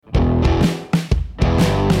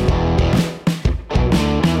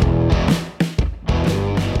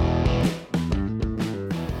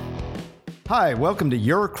Hi, welcome to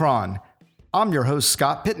Eurocron. I'm your host,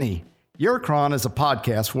 Scott Pitney. Eurocron is a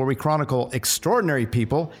podcast where we chronicle extraordinary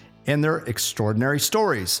people and their extraordinary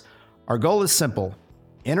stories. Our goal is simple: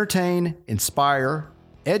 entertain, inspire,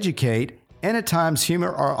 educate, and at times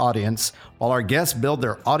humor our audience while our guests build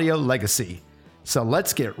their audio legacy. So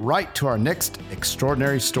let's get right to our next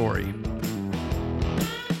extraordinary story.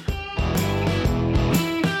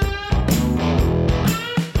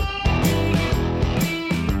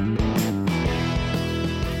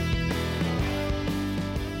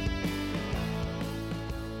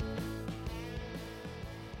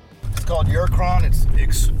 It's called Eurocron. It's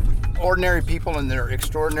extraordinary people and their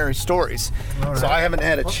extraordinary stories. Right. So I haven't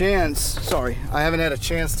had a chance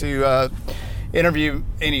to interview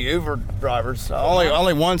any Uber drivers.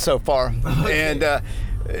 Only one so far. And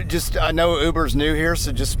I know Uber's new here,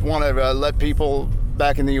 so just want to let people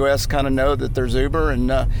back in the U.S. kind of know that there's Uber.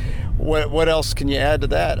 And what else can you add to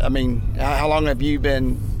that? I mean, how long have you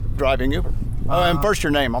been driving Uber? And first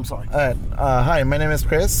your name, I'm sorry. Hi, my name is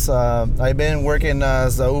Chris. I've been working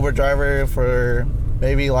as an Uber driver for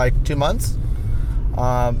maybe like 2 months.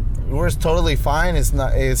 Uber's totally fine. It's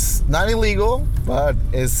not illegal, but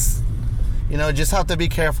it's, just have to be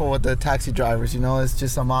careful with the taxi drivers. It's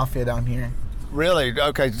just a mafia down here. Really?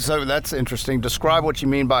 Okay, so that's interesting. Describe what you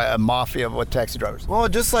mean by a mafia with taxi drivers. Well,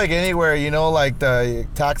 just like anywhere, like the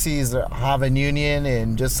taxis have a union,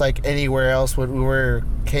 and just like anywhere else when Uber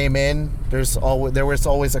came in, there was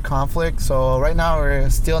always a conflict. So right now we're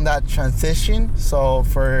still in that transition. So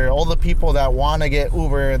for all the people that want to get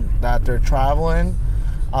Uber that they're traveling,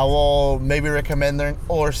 I will maybe recommend them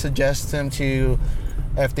or suggest them to,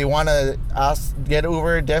 if they want to get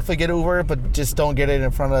Uber, definitely get Uber, but just don't get it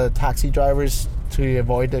in front of the taxi drivers to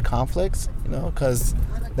avoid the conflicts, because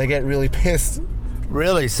they get really pissed.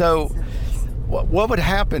 Really? So what would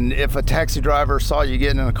happen if a taxi driver saw you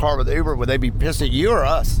getting in a car with Uber? Would they be pissed at you or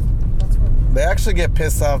us? They actually get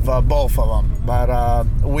pissed off both of them. But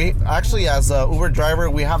we actually, as a Uber driver,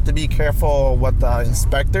 we have to be careful with the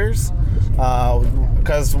inspectors,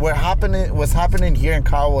 because what's happening here in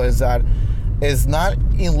Cabo is that it's not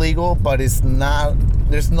illegal, but there's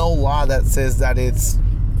no law that says that it's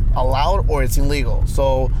allowed or it's illegal.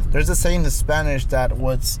 So there's a saying in Spanish that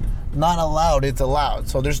what's not allowed, it's allowed.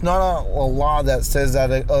 So there's not a law that says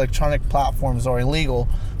that electronic platforms are illegal.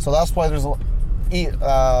 So that's why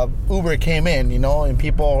Uber came in,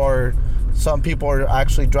 and some people are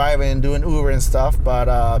actually driving and doing Uber and stuff.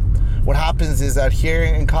 But what happens is that here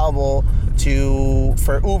in Cabo,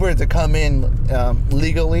 for Uber to come in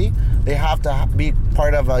legally, they have to be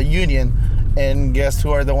part of a union, and guess who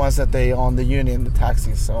are the ones that they own the union? The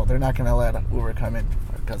taxis. So they're not going to let Uber come in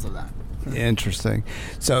because of that. Interesting.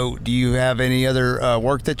 So do you have any other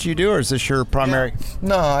work that you do, or is this your primary? Yeah.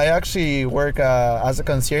 No, I actually work as a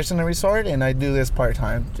concierge in a resort, and I do this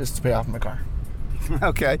part-time just to pay off my car.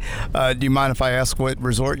 Okay. Do you mind if I ask what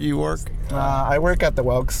resort you work? I work at the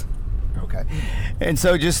Welks. Okay. And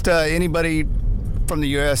so just anybody from the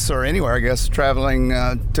U.S. or anywhere, I guess, traveling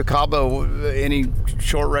to Cabo, any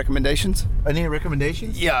short recommendations? Any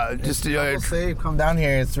recommendations? Yeah, just I will say come down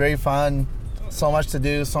here. It's very fun. So much to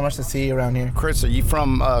do, so much to see around here. Chris, are you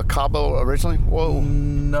from Cabo originally? Whoa.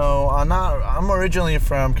 No, I'm not. I'm originally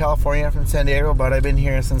from California, from San Diego, but I've been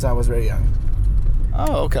here since I was very young.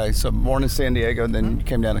 Oh, okay. So born in San Diego, and then you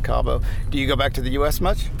came down to Cabo. Do you go back to the U.S.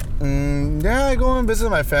 much? Yeah, I go and visit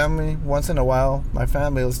my family once in a while. My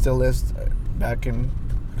family still lives back in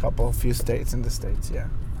a few states in the States, yeah.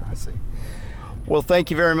 I see. Well,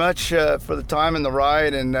 thank you very much for the time and the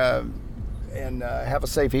ride, and have a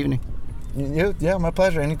safe evening. Yeah, my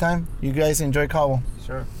pleasure. Anytime. You guys enjoy Cabo.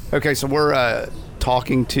 Sure. Okay, so we're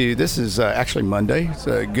talking to, this is actually Monday. It's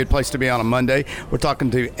a good place to be on a Monday. We're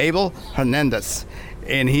talking to Abel Hernandez,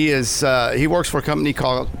 and he works for a company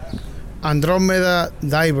called Andromeda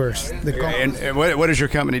Divers. And what does your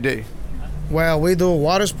company do? Well, we do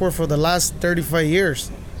water sport for the last 35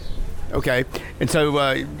 years. Okay, and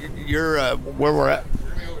so you're where we're at.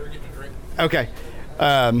 Okay,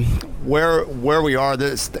 where we are,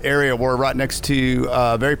 this area, we're right next to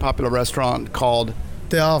a very popular restaurant called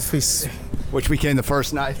The Office, which we came the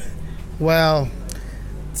first night. Well,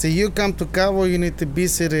 so you come to Cabo, you need to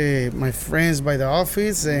visit my friends by The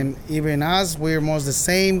Office, and even us, we're most the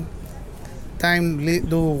same time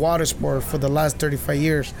do water sport for the last 35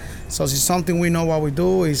 years. So it's something we know what we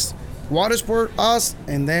do is water sport, us,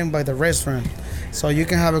 and then by the restaurant. So you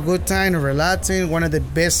can have a good time and relaxing, one of the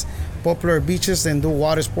best popular beaches, and do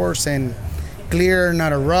water sports and clear,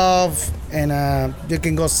 not a rough, and you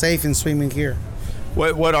can go safe in swimming here.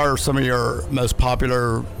 What are some of your most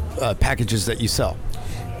popular packages that you sell?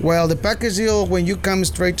 Well, the package deal, when you come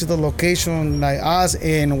straight to the location like us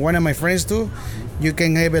and one of my friends do, you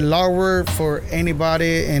can have it lower for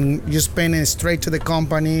anybody and you spend it straight to the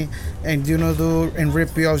company and you know do and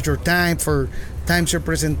rip off your time for timeshare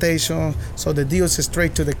presentation. So the deal is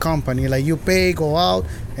straight to the company. Like you pay, go out,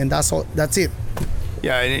 and that's all. That's it.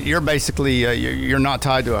 Yeah, and you're basically you're not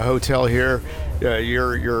tied to a hotel here.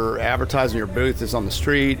 Your advertising, your booth is on the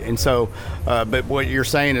street, and so. But what you're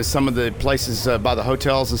saying is some of the places by the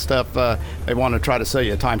hotels and stuff, they want to try to sell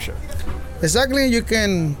you a timeshare. Exactly, you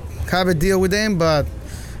can have a deal with them, but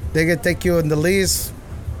they can take you in the lease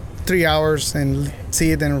 3 hours and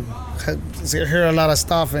see it and hear a lot of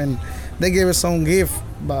stuff, and they give us some gift,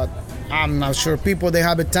 but I'm not sure. People, they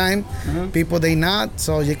have a time. People, they not.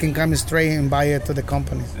 So you can come straight and buy it to the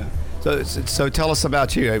company. Yeah. So tell us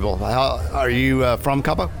about you, Abel. How are you from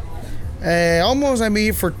Cabo? Almost. I'm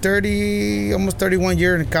here for almost 31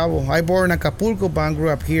 years in Cabo. I born in Acapulco, but I grew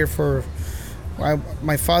up here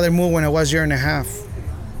my father moved when I was a year and a half.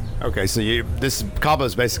 Okay, so Cabo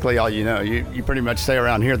is basically all you know. You pretty much stay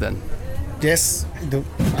around here then. Yes,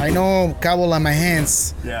 I know Cabo like my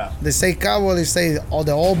hands. Yeah. They say Cabo, they say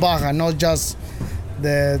the old Baja, not just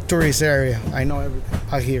the tourist area. I know everything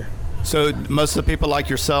out here. So most of the people like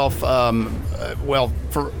yourself, well,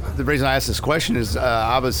 for the reason I asked this question is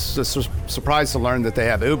I was just surprised to learn that they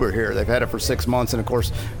have Uber here. They've had it for 6 months, and of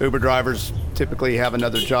course, Uber drivers typically have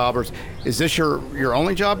another job. Or is this your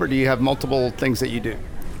only job, or do you have multiple things that you do?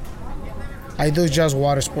 I do just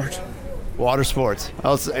water sports. Water sports.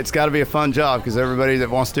 Well, it's got to be a fun job because everybody that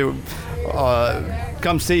wants to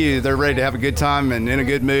come see you, they're ready to have a good time and in a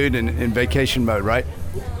good mood and in vacation mode, right?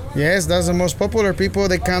 Yes, that's the most popular people.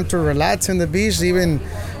 They come to relax on the beach. Even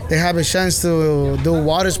they have a chance to do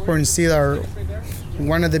water sport and see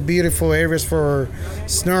one of the beautiful areas for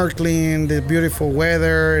snorkeling, the beautiful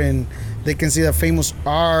weather, and they can see the famous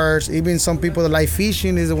arts. Even some people that like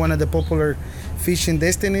fishing is one of the popular fishing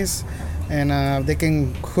destinies. And they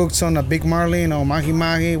can hook on a big marlin or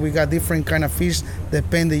mahi-mahi. We got different kind of fish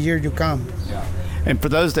depend the year you come. Yeah. And for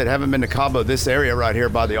those that haven't been to Cabo, this area right here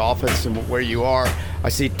by the office and where you are, I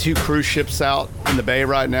see 2 cruise ships out in the bay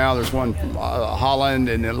right now. There's one from Holland,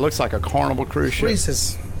 and it looks like a Carnival cruise ship.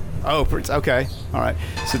 Princess. Oh, okay. All right.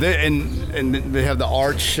 So they have the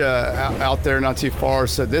arch out there not too far.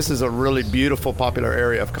 So this is a really beautiful, popular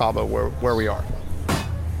area of Cabo where we are.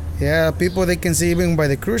 Yeah, people they can see even by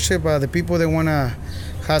the cruise ship. The people that want to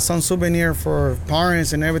have some souvenir for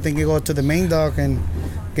parents and everything, you go to the main dock and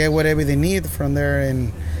get whatever they need from there,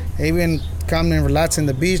 and even come and relax on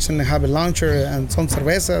the beach and have a luncher and some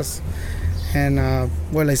cervezas. And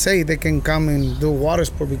I say they can come and do water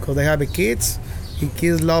sport because they have the kids. And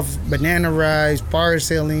kids love banana rides,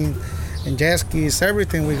 parasailing, and jet skis.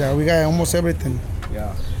 Everything we got. We got almost everything.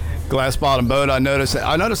 Yeah. Glass bottom boat. I noticed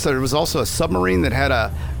there was also a submarine that had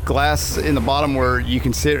a glass in the bottom where you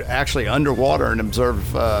can sit actually underwater and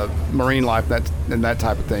observe marine life and that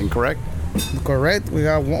type of thing. Correct? Correct. We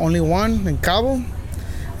got only one in Cabo,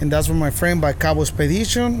 and that's from my friend by Cabo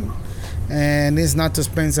Expedition. And it's not too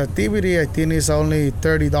expensive activity. I think it's only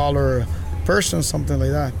 $30 person, something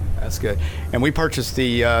like that. That's good. And we purchased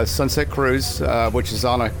the Sunset Cruise, which is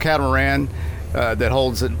on a catamaran that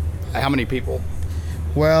holds how many people?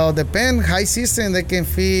 Well, depend. High season, they can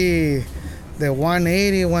feed the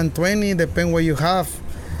 180, 120, depend what you have.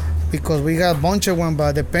 Because we got a bunch of them,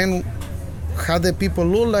 but depend how the people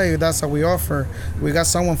look like, that's how we offer. We got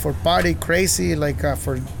someone for party, crazy, like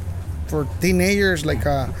for teenagers, like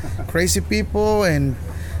crazy people, and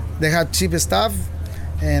they have cheap stuff.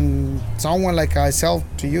 And someone like I sell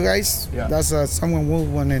to you guys, that's someone who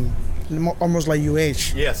went in almost like your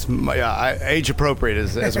age. Yes, age appropriate,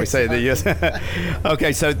 as we say. Yes.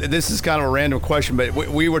 Okay, so this is kind of a random question, but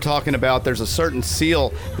we were talking about there's a certain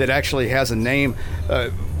seal that actually has a name.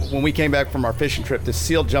 When we came back from our fishing trip, the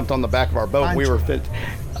seal jumped on the back of our boat. Pancho. We were fit.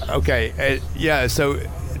 Okay, so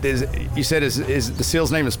you said is the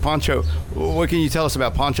seal's name is Pancho. What can you tell us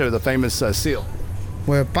about Pancho, the famous seal?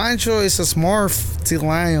 Well, Pancho is a smart sea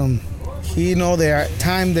lion. He know the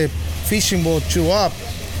time the fishing boat chew up,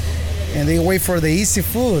 and they wait for the easy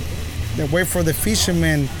food. They wait for the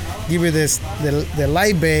fishermen give you the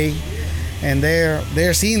light bait, and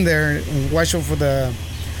they're sitting there and watching for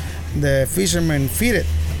the fishermen feed it.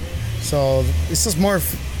 So it's a smart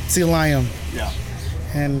sea lion. Yeah.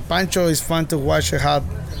 And Pancho is fun to watch how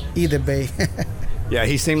eat the bait. Yeah,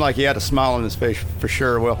 he seemed like he had a smile on his face for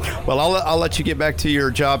sure. Well, I'll let you get back to your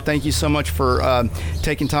job. Thank you so much for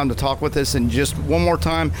taking time to talk with us. And just one more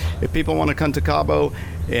time, if people want to come to Cabo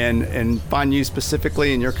and find you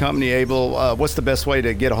specifically in your company, Abel, what's the best way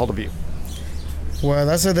to get a hold of you? Well,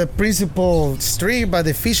 that's the principal street by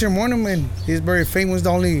the Fisher Monument. It's very famous.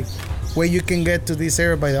 The only way you can get to this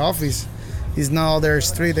area by the office is no other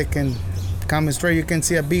street that can come straight. You can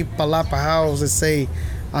see a big palapa house that say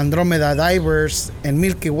Andromeda Divers and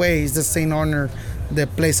Milky Way is the same owner, the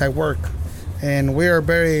place I work. And we are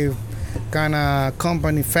very kind of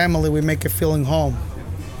company, family. We make it feeling home.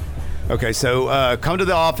 Okay, so come to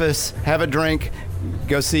the office, have a drink,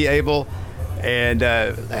 go see Abel, and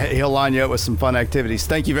he'll line you up with some fun activities.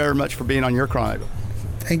 Thank you very much for being on Your Crime, Abel.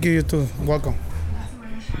 Thank you, you too. Welcome.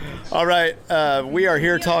 All right, we are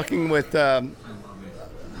here talking with your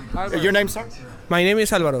name, sir? My name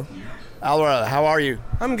is Alvaro. Alvaro, how are you?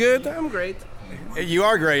 I'm good. I'm great. You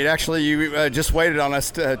are great. Actually, you just waited on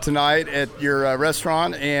us tonight at your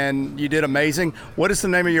restaurant, and you did amazing. What is the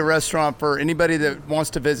name of your restaurant for anybody that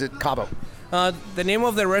wants to visit Cabo? The name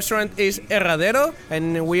of the restaurant is Herradero,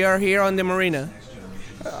 and we are here on the marina.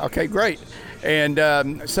 Okay, great. And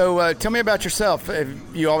so tell me about yourself. Have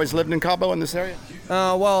you always lived in Cabo in this area?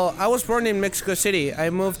 Well, I was born in Mexico City. I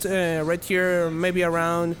moved right here maybe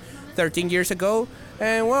around 13 years ago.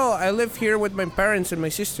 And, well, I live here with my parents and my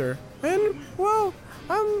sister. And, well,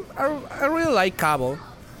 I really like Cabo.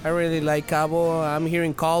 I'm here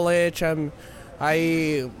in college.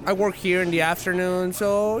 I work here in the afternoon.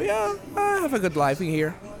 So, yeah, I have a good life in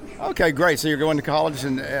here. Okay, great. So you're going to college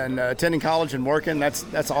and attending college and working.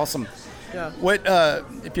 That's awesome. Yeah. What,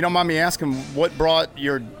 if you don't mind me asking, what brought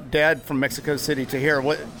your dad from Mexico City to here?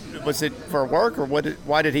 What was it for work, or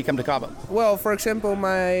why did he come to Cabo? Well, for example,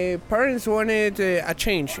 my parents wanted a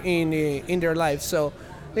change in their life, so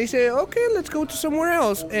they said, "Okay, let's go to somewhere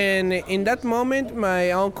else." And in that moment,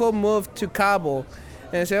 my uncle moved to Cabo,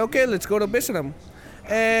 and I said, "Okay, let's go to visit him."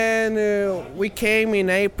 And we came in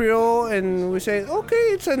April, and we said,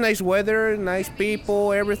 "Okay, it's a nice weather, nice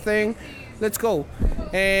people, everything. Let's go."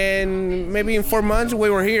 And maybe in 4 months we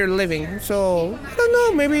were here living. So I don't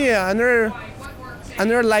know, maybe another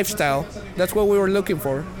lifestyle. That's what we were looking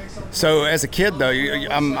for. So as a kid, though,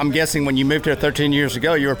 I'm guessing when you moved here 13 years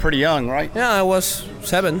ago, you were pretty young, right? Yeah, I was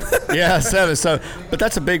 7. Yeah, 7. So, but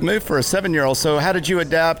that's a big move for a 7-year-old. So how did you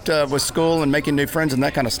adapt with school and making new friends and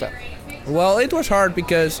that kind of stuff? Well, it was hard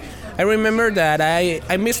because I remember that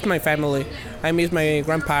I missed my family. I missed my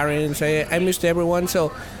grandparents. I missed everyone.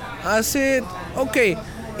 So I said, okay.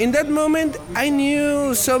 In that moment, I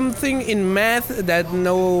knew something in math that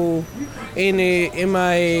in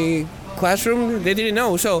my classroom they didn't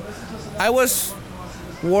know. So I was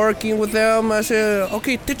working with them. I said,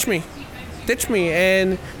 okay, teach me,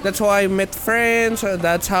 and that's how I met friends.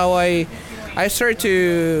 That's how I started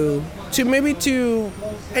to maybe to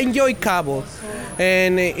enjoy Cabo.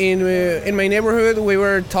 And in my neighborhood, we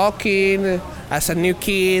were talking as a new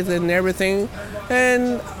kid and everything,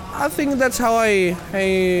 and I think that's how I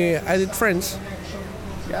did friends.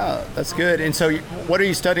 Yeah, that's good. And so what are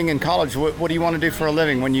you studying in college? What do you want to do for a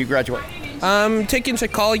living when you graduate? I'm taking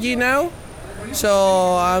psychology now.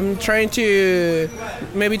 So I'm trying to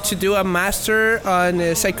maybe to do a master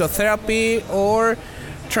on psychotherapy or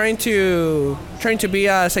trying to be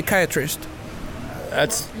a psychiatrist.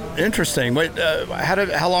 That's interesting. Wait,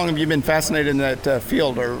 how long have you been fascinated in that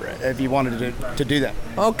field, or have you wanted to do that?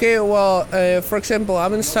 Okay, well, for example,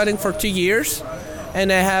 I've been studying for 2 years, and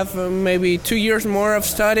I have maybe 2 years more of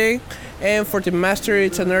studying, and for the master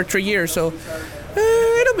it's another 3 years. So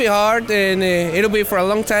it'll be hard, and it'll be for a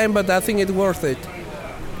long time, but I think it's worth it.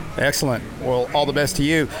 Excellent. Well, all the best to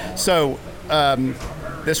you. So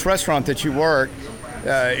this restaurant that you work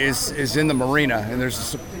is in the marina, and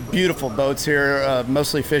there's beautiful boats here,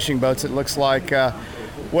 mostly fishing boats, it looks like.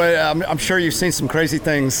 I'm sure you've seen some crazy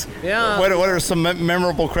things. Yeah. What are some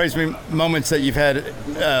memorable, crazy moments that you've had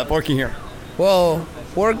working here? Well,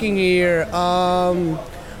 working here,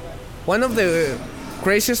 one of the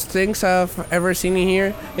craziest things I've ever seen in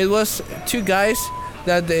here, it was 2 guys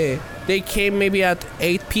that they came maybe at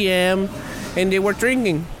 8 p.m. and they were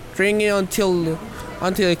drinking until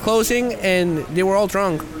the closing, and they were all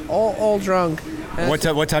drunk, all drunk.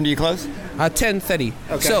 What time do you close? At 10:30.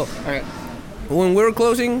 Okay. So, right. When we were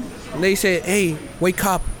closing, they said, "Hey, wake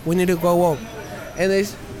up! We need to go home." And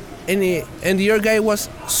the other guy was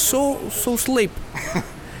so asleep,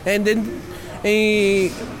 and then,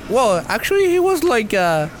 well, actually he was like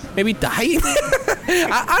maybe dying.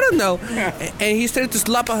 I don't know. And he started to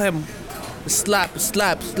slap at him, slap.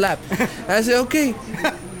 I said, "Okay,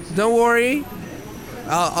 don't worry.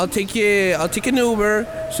 I'll take an Uber.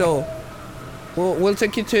 So." We'll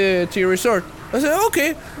take you to your resort. I said,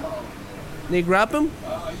 okay. They grab him.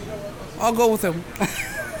 I'll go with him.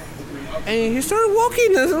 And he started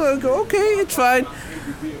walking. I said, okay, it's fine.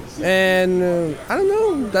 And I don't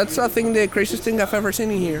know. That's I think the craziest thing I've ever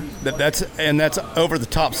seen in here. That's over the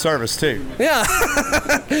top service too. Yeah.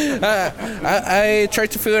 I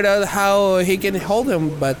tried to figure out how he can hold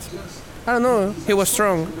him, but I don't know. He was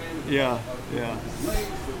strong. Yeah.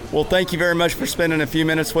 Well, thank you very much for spending a few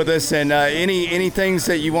minutes with us. And any things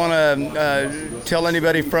that you want to tell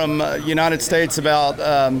anybody from United States about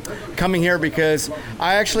coming here? Because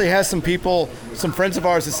I actually have some friends of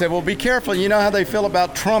ours that said, well, be careful. You know how they feel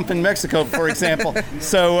about Trump in Mexico, for example.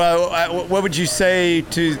 So what would you say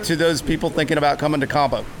to those people thinking about coming to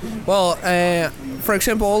Cabo? Well, for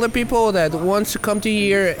example, all the people that want to come to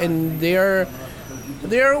here and they're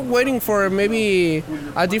waiting for maybe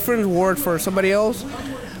a different word for somebody else,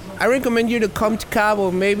 I recommend you to come to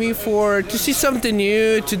Cabo maybe to see something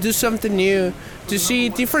new, to do something new, to see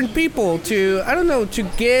different people, to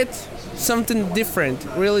get something different,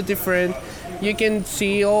 really different. You can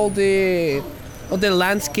see all the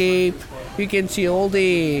landscape, you can see all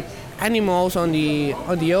the animals on the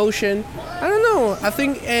ocean. I don't know. I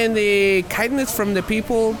think and the kindness from the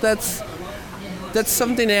people, that's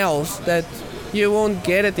something else that you won't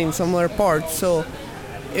get it in some other parts. So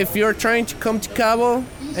if you're trying to come to Cabo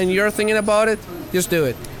and you're thinking about it, just do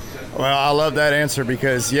it. Well, I love that answer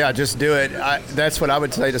because, yeah, just do it. That's what I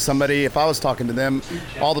would say to somebody if I was talking to them.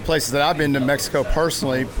 All the places that I've been to Mexico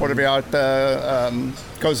personally, Puerto Vallarta,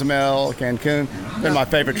 Cozumel, Cancun, been my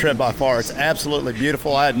favorite trip by far. It's absolutely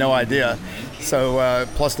beautiful. I had no idea. So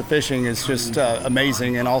plus the fishing is just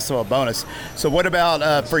amazing and also a bonus. So what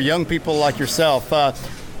about for young people like yourself,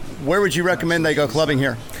 where would you recommend they go clubbing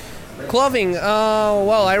here? Clubbing,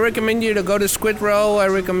 well, I recommend you to go to Squid Row. I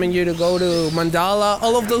recommend you to go to Mandala.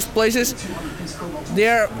 All of those places, they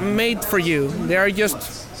are made for you. They are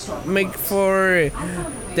just made for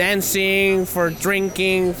dancing, for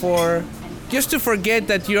drinking, for just to forget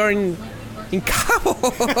that you're in Cabo.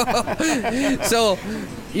 So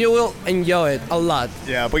you will enjoy it a lot.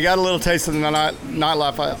 Yeah, we got a little taste of the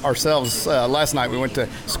nightlife ourselves last night. We went to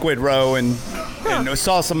Squid Row and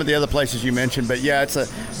saw some of the other places you mentioned. But yeah, it's a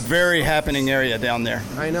very happening area down there.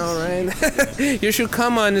 I know, right? You should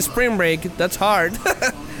come on the spring break. That's hard.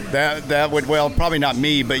 That would, well, probably not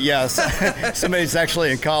me, but yes, somebody's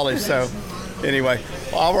actually in college. So anyway,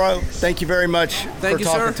 Alvaro, thank you very much for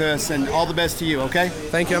talking to us, and all the best to you, okay?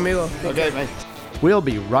 Thank you, amigo. Okay, mate. We'll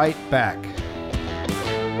be right back.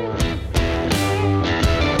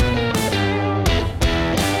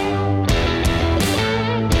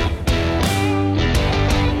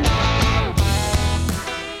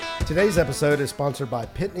 Today's episode is sponsored by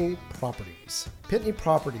Pitney Properties. Pitney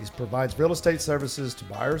Properties provides real estate services to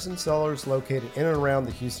buyers and sellers located in and around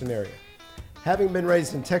the Houston area. Having been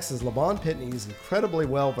raised in Texas, LaVon Pitney is incredibly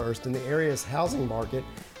well-versed in the area's housing market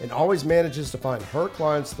and always manages to find her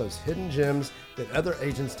clients those hidden gems that other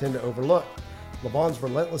agents tend to overlook. LaVon's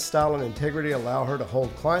relentless style and integrity allow her to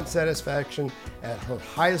hold client satisfaction at her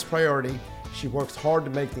highest priority. She works hard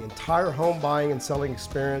to make the entire home buying and selling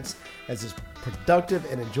experience as productive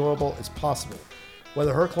and enjoyable as possible.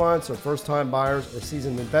 Whether her clients are first-time buyers or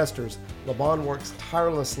seasoned investors, LaVon works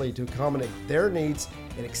tirelessly to accommodate their needs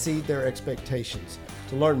and exceed their expectations.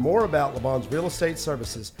 To learn more about LaVon's real estate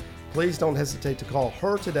services, please don't hesitate to call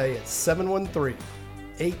her today at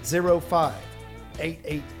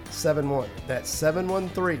 713-805-8871. That's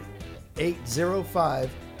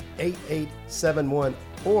 713-805-8871,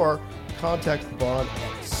 or contact LaVon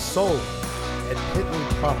at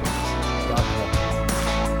sold@pitneyproperties.com.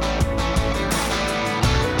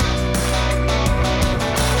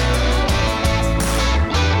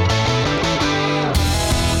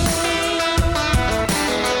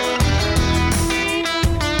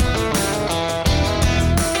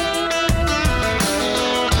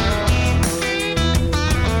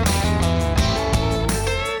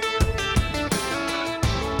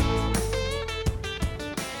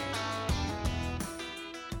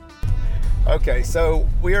 Okay, so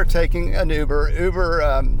we are taking an Uber,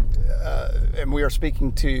 and we are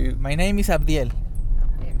speaking to... My name is Abdiel.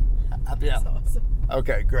 Abdiel. Awesome.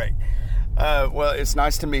 Okay, great. Well, it's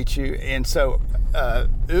nice to meet you. And so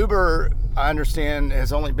Uber, I understand,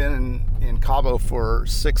 has only been in Cabo for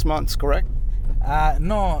 6 months, correct?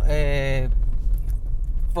 No,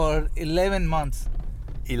 for 11 months.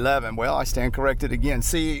 11. Well, I stand corrected again.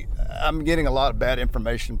 See, I'm getting a lot of bad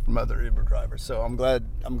information from other Uber drivers, so I'm glad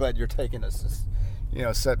you're taking us,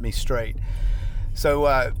 set me straight.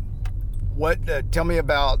 So, tell me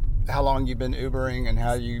about how long you've been Ubering and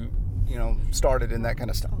how you started in that kind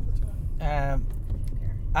of stuff.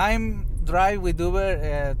 I'm drive with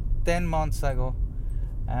Uber 10 months ago,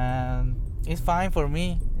 and it's fine for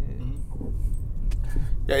me.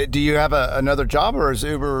 Do you have another job, or is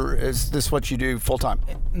this what you do full time?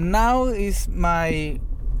 Now is my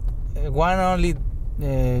one only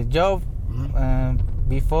job.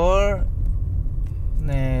 Before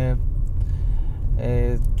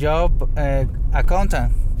job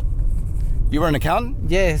accountant. You were an accountant?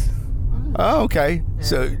 Yes. Oh, okay.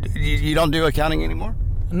 So you don't do accounting anymore?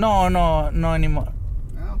 No anymore.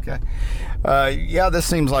 Okay. Yeah, this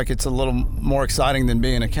seems like it's a little more exciting than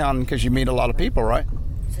being an accountant because you meet a lot of people, right?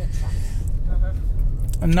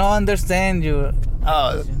 No understand you.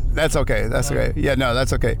 Oh, that's okay. That's okay. Yeah, no,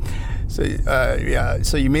 that's okay. So,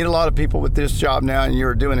 so you meet a lot of people with this job now, and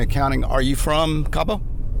you're doing accounting. Are you from Cabo?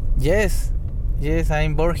 Yes,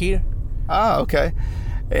 I'm born here. Ah, okay.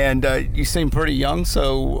 And you seem pretty young,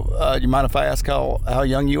 so you mind if I ask how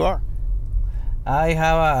young you are? I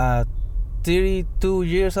have 32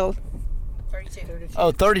 years old. 32.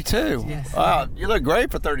 Oh, 32. Yes. Wow, you look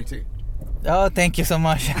great for 32. Oh, thank you so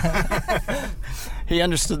much. He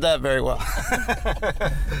understood that very well.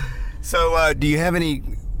 So, do you have any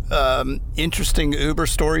interesting Uber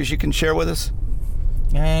stories you can share with us?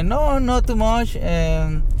 No, not too much.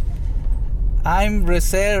 I'm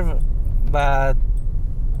reserved, but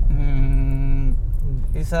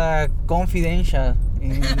it's a confidential.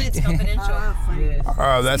 It's confidential. Yes.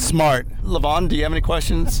 Oh, that's smart. Levon, do you have any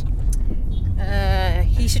questions?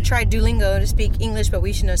 He should try Duolingo to speak English, but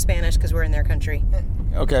we should know Spanish because we're in their country.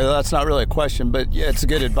 Okay, well, that's not really a question, but yeah, it's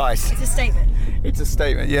good advice. It's a statement. It's a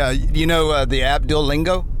statement. Yeah, you know the app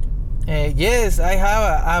Duolingo? Yes, I have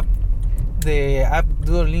a app, the app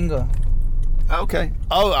Duolingo. Okay.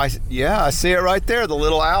 Oh, I see it right there, the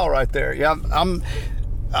little owl right there. Yeah,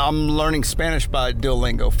 I'm learning Spanish by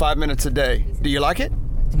Duolingo, 5 minutes a day. Do you like it?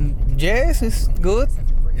 Yes, it's good.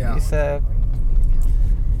 Yeah. It's a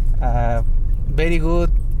very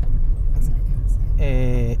good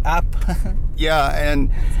app. Yeah, and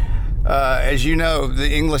as you know, the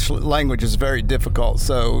English language is very difficult,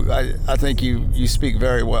 so I think you speak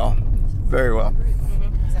very well. Very well.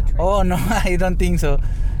 Oh no, I don't think so.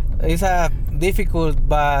 It's difficult,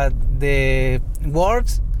 but the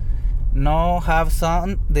words no have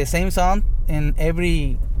the same sound in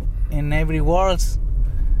every words,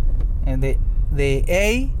 and the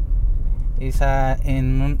A is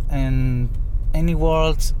in any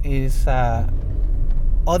words is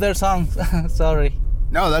other songs. Sorry.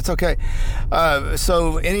 No, that's okay.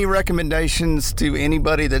 So, any recommendations to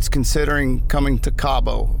anybody that's considering coming to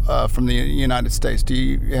Cabo from the United States? Do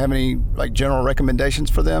you have any general recommendations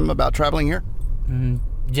for them about traveling here?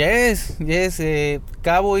 Yes.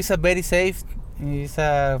 Cabo is a very safe. It's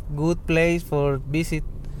a good place for visit.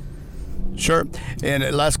 Sure. And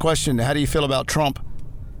last question: how do you feel about Trump?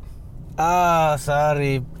 Ah,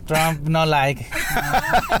 sorry, Trump not like.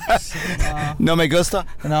 No me gusta.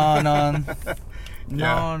 No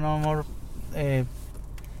Yeah. no more.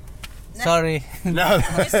 Sorry. No.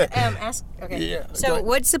 Just ask. Okay. Yeah, go So, ahead.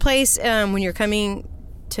 what's the place when you're coming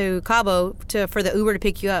to Cabo for the Uber to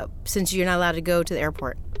pick you up, since you're not allowed to go to the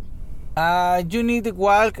airport? You need to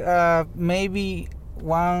walk maybe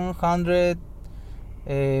 100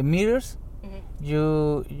 meters.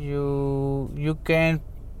 You can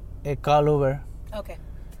call Uber. Okay.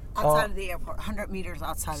 Outside of the airport, 100 meters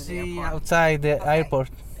outside of the See, airport. outside the airport.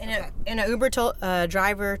 And a Uber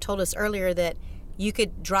driver told us earlier that you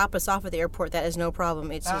could drop us off at the airport. That is no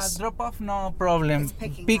problem. It's just Drop off, no problem. It's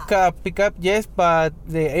picking Pick up, yes, but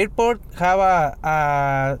the airport have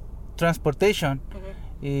a transportation.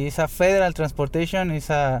 It's a federal transportation. It's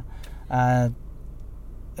a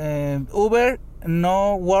Uber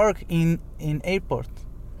no work in airport.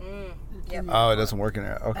 Oh, it doesn't work in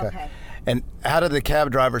there. Okay. And how do the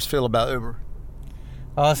cab drivers feel about Uber?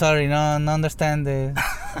 Oh, sorry, no understand the.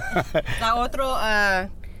 La otro,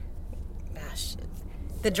 gosh,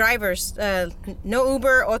 the drivers, no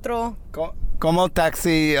Uber, otro. Como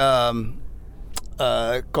taxi,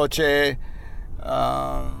 coche,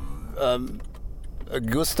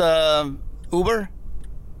 gusta Uber?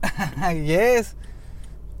 Yes.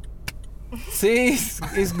 See,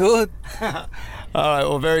 it's good. All right.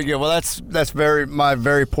 Well, very good. Well, that's my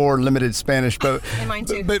very poor limited Spanish, but And mine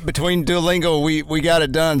too. But between Duolingo, we got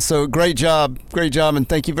it done. So great job, and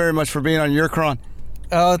thank you very much for being on Eurocron.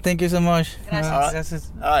 Oh, thank you so much. Gracias.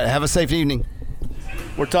 Gracias. All right. Have a safe evening.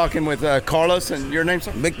 We're talking with Carlos, and your name,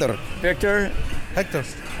 sir? Victor. Victor. Hector.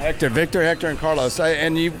 Victor, and Carlos.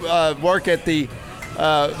 And you work at the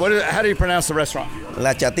how do you pronounce the restaurant?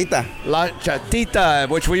 La Chatita. La Chatita,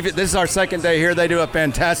 which this is our second day here. They do a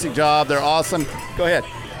fantastic job. They're awesome. Go ahead.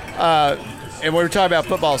 And we were talking about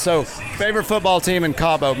football. So, favorite football team in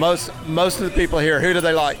Cabo. Most of the people here, who do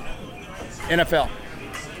they like? NFL.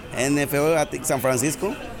 NFL, I think San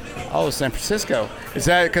Francisco. Oh, San Francisco. Is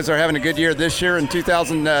that because they're having a good year this year in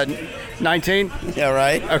 2019? Yeah,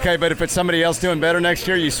 right. Okay, but if it's somebody else doing better next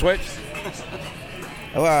year, you switch?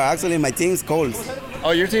 Well, actually, my team's Colts.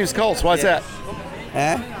 Oh, your team's Colts. Why's that?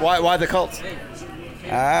 Huh? Why the Colts?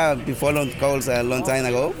 Before the Colts a long time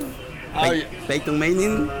ago. Peyton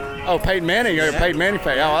Manning. Oh, Peyton Manning. You're a Peyton Manning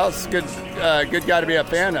fan. Oh, well, that's a good guy to be a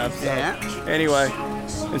fan of. So. Yeah. Anyway,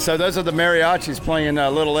 and so those are the mariachis playing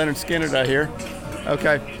Little Leonard Skinner out here.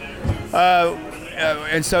 Okay.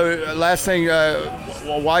 And so last thing,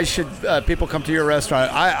 why should people come to your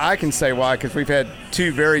restaurant? I can say why, because we've had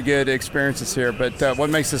 2 very good experiences here. But what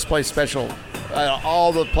makes this place special?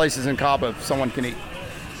 All the places in Cabo someone can eat.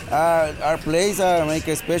 Our place make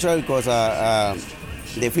it special because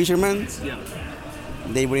the fishermen,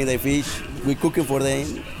 they bring the fish. We cooking for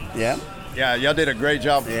them. Yeah. Yeah, y'all did a great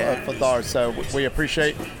job with ours. So we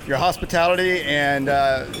appreciate your hospitality and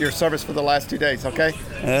your service for the last 2 days. Okay.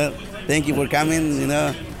 Thank you for coming.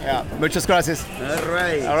 Yeah. Muchas gracias. All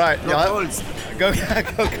right. All right. Go Colts. Go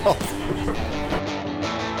Colts.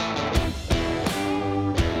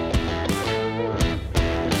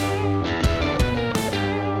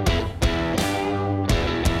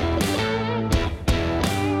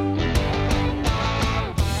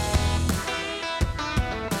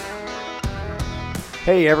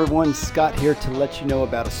 Hey everyone, Scott here to let you know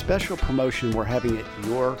about a special promotion we're having at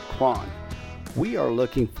Your Cron. We are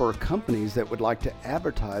looking for companies that would like to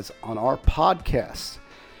advertise on our podcast.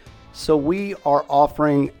 So we are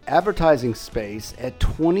offering advertising space at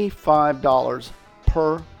 $25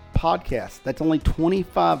 per podcast. That's only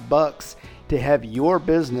 $25 to have your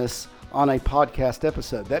business on a podcast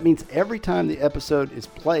episode. That means every time the episode is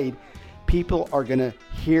played, people are going to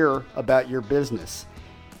hear about your business.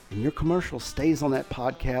 And your commercial stays on that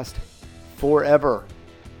podcast forever.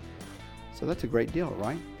 So that's a great deal,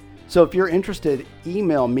 right? So if you're interested,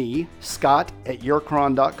 email me,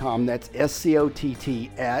 scott@yourcron.com. That's SCOTT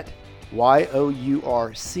at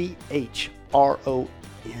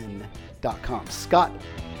YOURCHRON.com.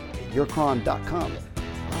 Scott@yourcron.com.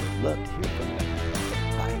 I would love to hear from you.